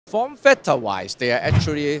Form factor-wise, they are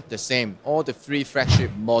actually the same. All the three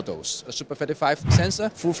flagship models: a Super 35 sensor,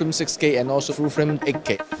 full frame 6K, and also full frame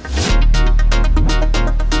 8K.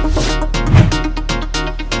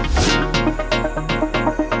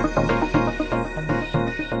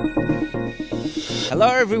 Hello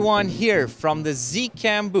everyone, here from the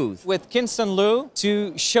CAM booth with Kinson Loo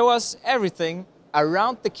to show us everything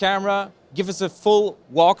around the camera, give us a full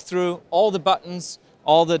walkthrough, all the buttons,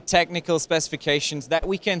 all the technical specifications that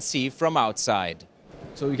we can see from outside.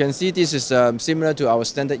 So you can see this is similar to our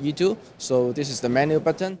standard E2. So this is the menu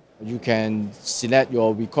button. You can select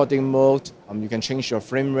your recording mode. You can change your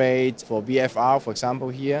frame rate for VFR, for example,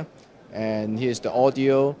 here. And here's the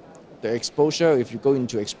audio. The exposure, if you go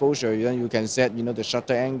into exposure, then you can set the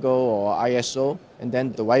shutter angle or ISO, and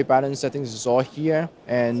then the white balance settings is all here.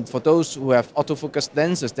 And for those who have autofocus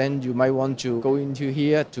lenses, then you might want to go into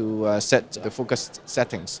here to set the focus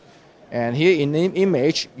settings. And here in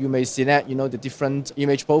image, you may select the different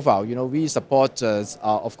image profile. We support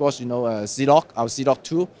of course C-Log, our C-Log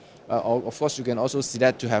 2. Of course, you can also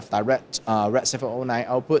select to have direct Red 709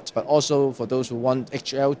 output, but also for those who want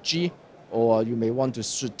HLG, or you may want to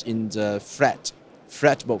shoot in the flat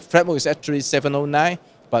mode. Flat mode is actually 709,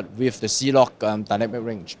 but with the C-Log dynamic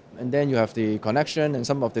range. And then you have the connection and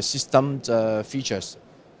some of the system features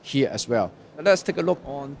here as well. Let's take a look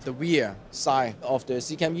on the rear side of the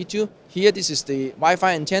CAM E2. Here, this is the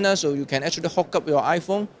Wi-Fi antenna, so you can actually hook up your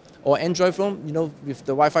iPhone or Android phone, with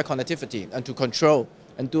the Wi-Fi connectivity and to control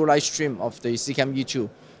and do live stream of the CAM E2.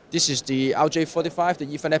 This is the RJ45, the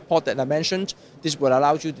Ethernet port that I mentioned. This will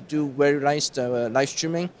allow you to do very nice live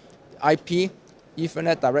streaming, IP,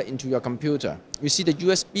 Ethernet direct into your computer. You see the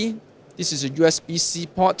USB? This is a USB-C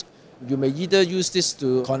port. You may either use this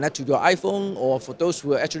to connect to your iPhone, or for those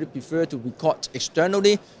who actually prefer to record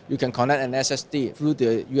externally, you can connect an SSD through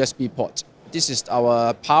the USB port. This is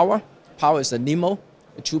our power. Power is a NEMO,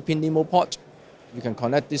 a 2-pin NEMO port. You can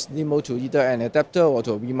connect this NEMO to either an adapter or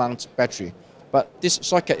to a remount battery. But this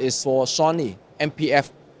socket is for Sony MPF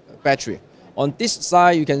battery. On this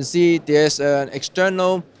side, you can see there's an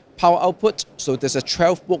external power output. So there's a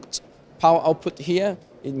 12-volt power output here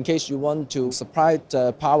in case you want to supply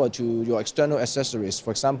power to your external accessories,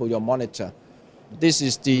 for example, your monitor. This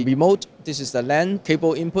is the remote. This is the LAN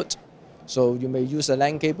cable input. So you may use a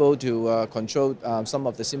LAN cable to control some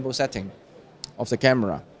of the simple setting of the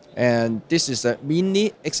camera. And this is a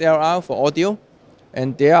mini XLR for audio.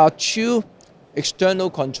 And there are two external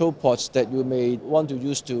control ports that you may want to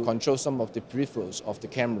use to control some of the peripherals of the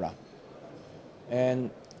camera. And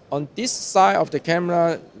on this side of the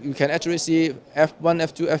camera, you can actually see F1,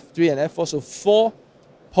 F2, F3, and F4, so 4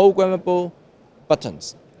 programmable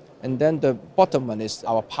buttons. And then the bottom one is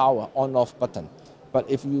our power on-off button. But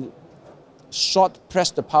if you short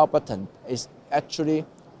press the power button, it actually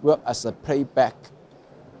works as a playback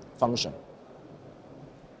function.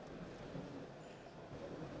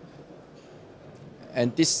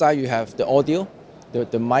 And this side you have the audio,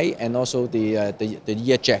 the mic, and also the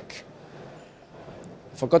ear jack.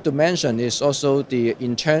 Forgot to mention is also the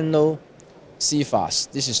internal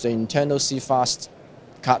CFast. This is the internal CFast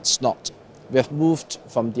card slot. We have moved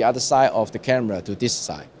from the other side of the camera to this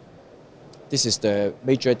side. This is the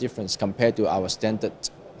major difference compared to our standard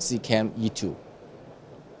CAM E2.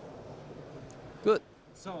 Good.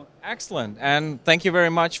 So excellent, and thank you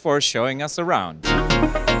very much for showing us around.